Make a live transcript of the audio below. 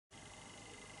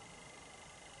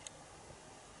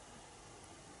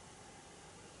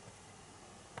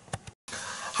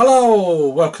Hello,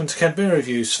 welcome to Kent Beer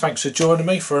Reviews. Thanks for joining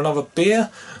me for another beer.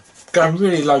 Going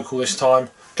really local this time,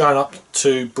 going up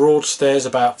to Broadstairs,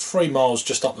 about 3 miles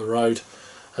just up the road,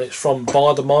 and it's from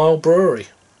by the Mile Brewery.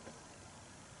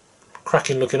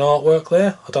 Cracking looking artwork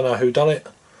there, I don't know who done it.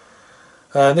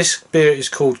 This beer is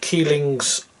called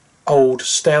Keeling's Old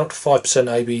Stout, 5%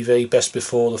 ABV, best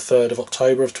before the 3rd of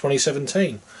October of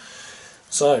 2017.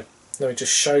 So, let me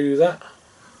just show you that.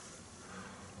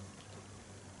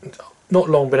 Not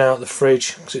long been out of the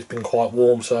fridge because it's been quite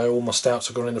warm, so all my stouts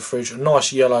have gone in the fridge. A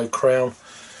nice yellow crown.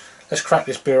 Let's crack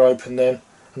this beer open then,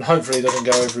 and hopefully it doesn't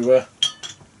go everywhere.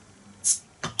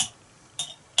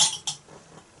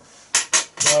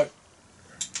 No.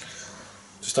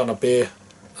 Just done a beer.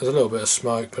 There's a little bit of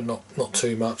smoke, but not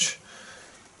too much.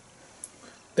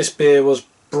 This beer was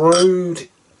brewed,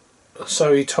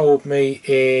 so he told me,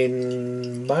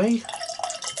 in May.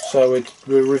 So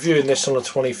we're reviewing this on the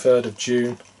 23rd of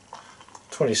June.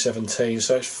 2017,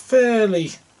 so it's fairly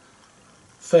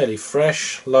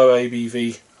fresh, low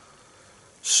ABV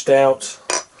stout.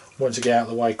 Want to get out of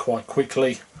the way quite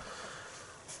quickly.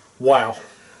 Wow,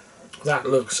 that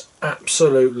looks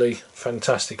absolutely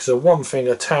fantastic. So one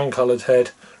finger, tan coloured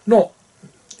head,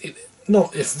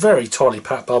 it's very tightly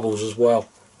packed bubbles as well.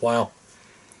 Wow,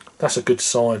 that's a good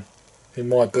sign in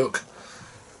my book.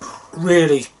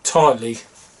 Really tightly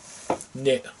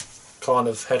knit kind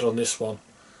of head on this one.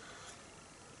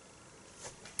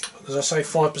 As I say,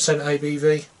 5%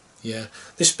 ABV. Yeah,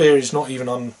 this beer is not even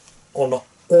on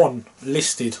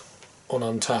listed on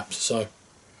Untapped, so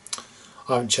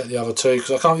I haven't checked the other two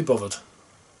because I can't be bothered.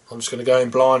 I'm just going to go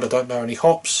in blind. I don't know any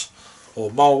hops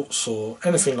or malts or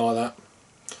anything like that.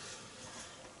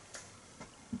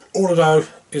 All I know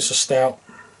is a stout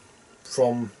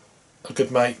from a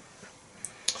good mate.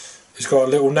 He's got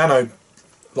a little nano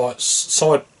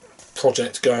side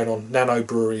project going on. Nano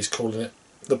Brewery he's calling it.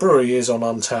 The brewery is on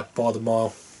Untapped by the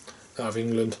mile, out of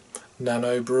England.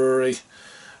 Nano Brewery,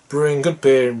 brewing good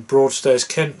beer in Broadstairs,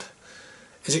 Kent.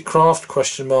 Is it craft?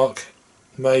 Question mark.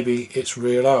 Maybe it's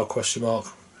real ale? Question mark.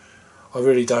 I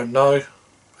really don't know.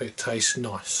 It tastes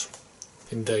nice,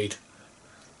 indeed.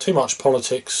 Too much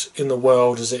politics in the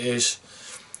world as it is.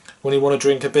 When you want to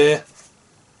drink a beer,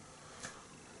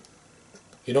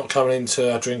 you're not coming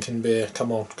into a drinking beer.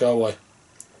 Come on, go away.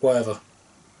 Whatever.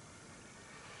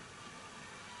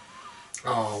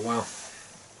 Oh wow,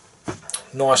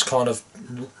 nice kind of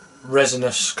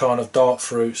resinous kind of dark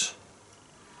fruits,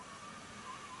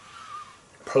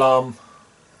 plum.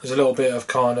 There's a little bit of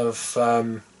kind of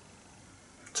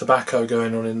tobacco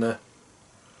going on in there.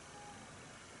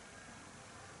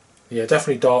 Yeah,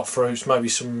 definitely dark fruits, maybe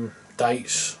some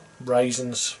dates,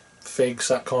 raisins, figs,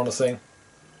 that kind of thing.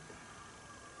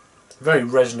 Very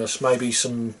resinous, maybe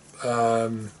some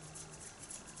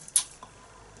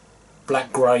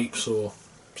black grapes or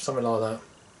something like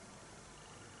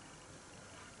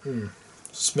that.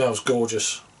 Smells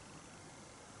gorgeous.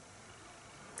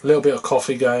 A little bit of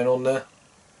coffee going on there.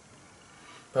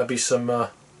 Maybe some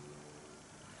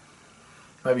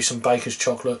baker's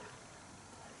chocolate.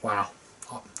 Wow,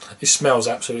 it smells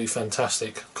absolutely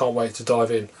fantastic. Can't wait to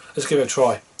dive in. Let's give it a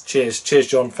try. Cheers,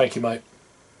 John. Thank you, mate.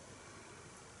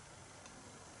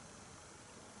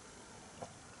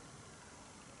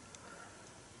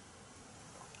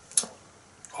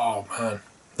 Oh man,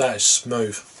 that is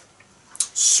smooth.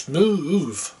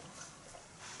 Smooth.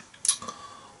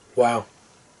 Wow.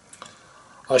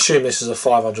 I assume this is a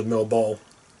 500ml bottle.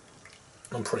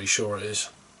 I'm pretty sure it is.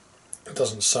 It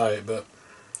doesn't say it, but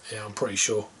yeah, I'm pretty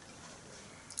sure.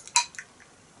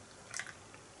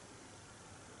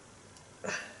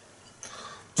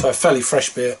 So a fairly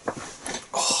fresh beer.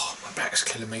 Oh, my back's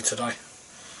killing me today.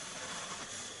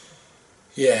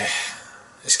 Yeah.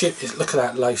 Look at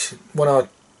that lace. When I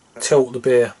tilt the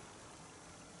beer,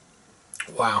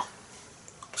 wow,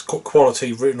 it's got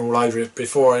quality written all over it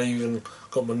before I even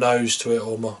got my nose to it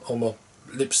or my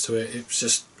lips to it. It's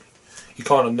just, you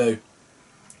kind of knew.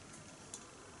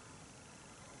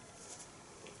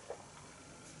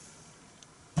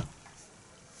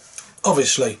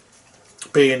 Obviously,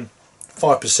 being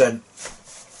 5%,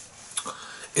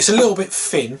 it's a little bit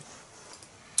thin,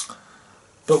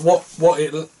 but what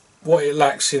it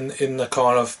lacks in the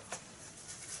kind of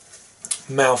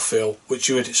mouthfeel, which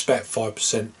you would expect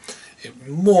 5%, it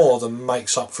more than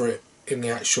makes up for it in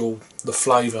the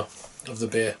flavour of the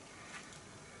beer.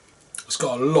 It's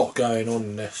got a lot going on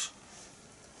in this.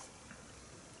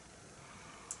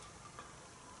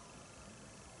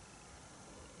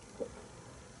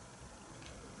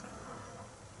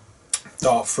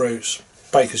 Dark fruits,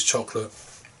 baker's chocolate.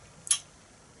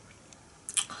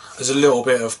 There's a little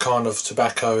bit of kind of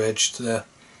tobacco edge there.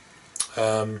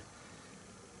 There's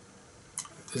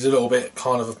a little bit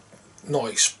kind of not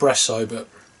espresso, but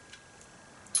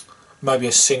maybe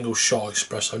a single shot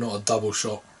espresso, not a double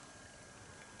shot.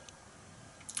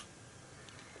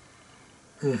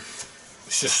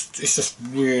 It's just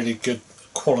really good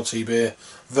quality beer.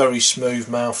 Very smooth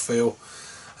mouthfeel.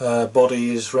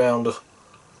 Body is round.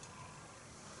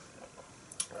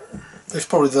 It's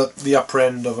probably the upper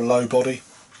end of a low body.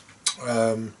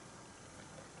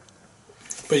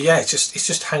 But yeah, it's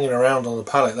just hanging around on the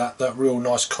palate. That real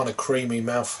nice kind of creamy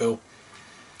mouthfeel,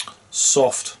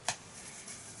 soft.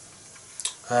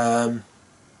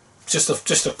 Just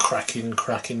a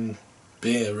cracking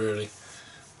beer, really.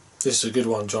 This is a good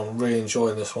one, John. I'm really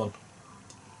enjoying this one.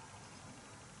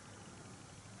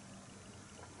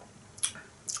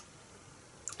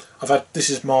 This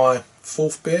is my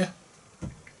 4th beer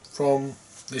from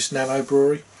this Nano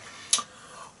Brewery.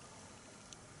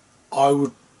 I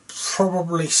would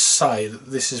probably say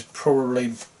that this is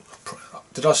probably,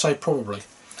 did I say probably?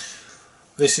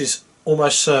 This is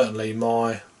almost certainly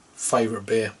my favourite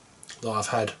beer that I've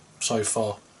had so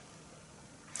far.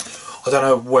 I don't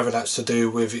know whether that's to do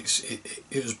with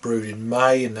it was brewed in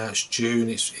May and now it's June,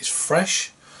 it's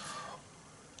fresh,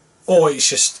 or it's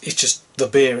just the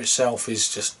beer itself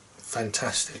is just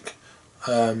fantastic.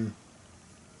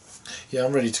 Yeah,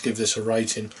 I'm ready to give this a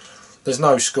rating. There's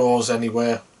no scores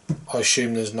anywhere. I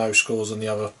assume there's no scores on the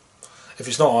other. If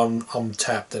it's not on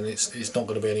Untappd, then it's not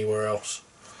going to be anywhere else.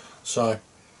 So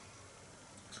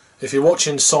if you're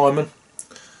watching, Simon,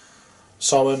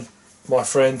 my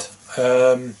friend,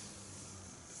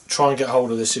 try and get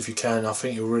hold of this if you can. I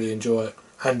think you'll really enjoy it.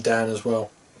 And Dan as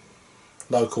well.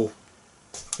 Local.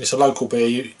 It's a local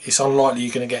beer. It's unlikely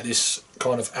you're going to get this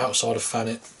kind of outside of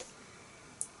Thanet.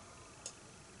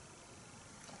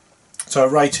 So a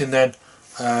rating then,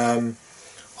 I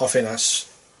think that's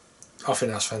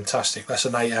fantastic. That's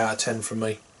an 8 out of 10 from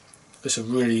me. It's a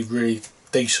really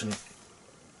decent,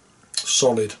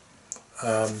 solid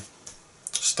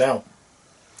stout.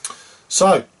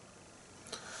 So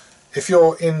if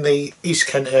you're in the East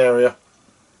Kent area,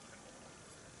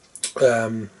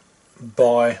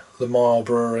 by the Mile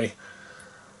Brewery,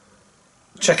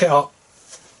 check it out.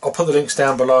 I'll put the links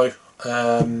down below.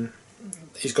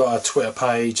 He's got a Twitter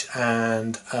page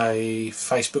and a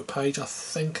Facebook page, I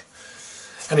think.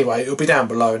 Anyway, it'll be down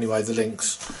below anyway, the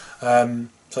links.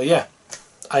 So yeah,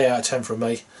 8 out of 10 from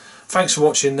me. Thanks for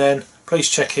watching then. Please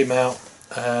check him out,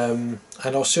 and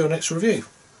I'll see you next review.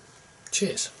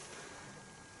 Cheers.